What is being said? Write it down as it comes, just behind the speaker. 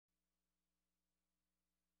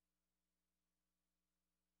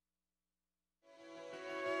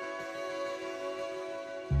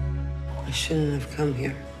I shouldn't have come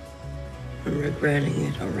here. I'm regretting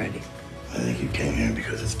it already. I think you came here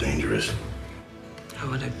because it's dangerous. I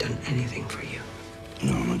would have done anything for you. You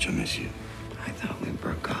know how much I miss you. I thought we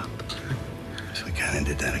broke up. So we kind of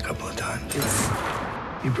did that a couple of times.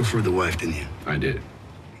 You preferred the wife, didn't you? I did.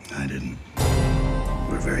 I didn't.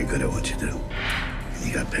 We're very good at what you do. And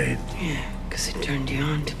you got paid. Yeah, because he turned you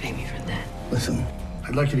on to pay me for that. Listen,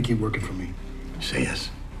 I'd like you to keep working for me. Say yes.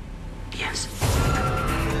 Yes.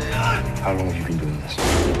 How long have you been doing this?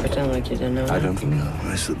 Pretend like you didn't know. I don't think no.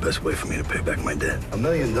 That's the best way for me to pay back my debt. $1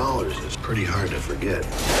 million is pretty hard to forget.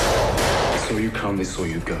 So you come, they saw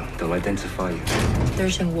you go. They'll identify you.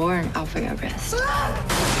 There's a warrant out for your arrest.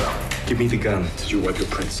 Give me the gun. Did you wipe your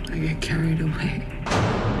prints? I get carried away.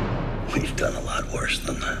 We've done a lot worse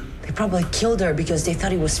than that. They probably killed her because they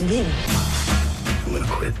thought it was me. I'm gonna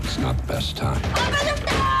quit. It's not the best time.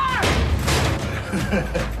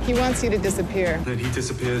 He wants you to disappear. Then he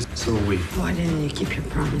disappears, so are we. Why didn't you keep your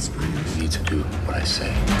promise, Miles? You need to do what I say.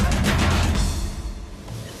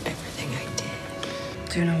 Everything I did.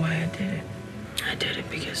 Do you know why I did it? I did it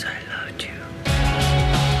because I loved you.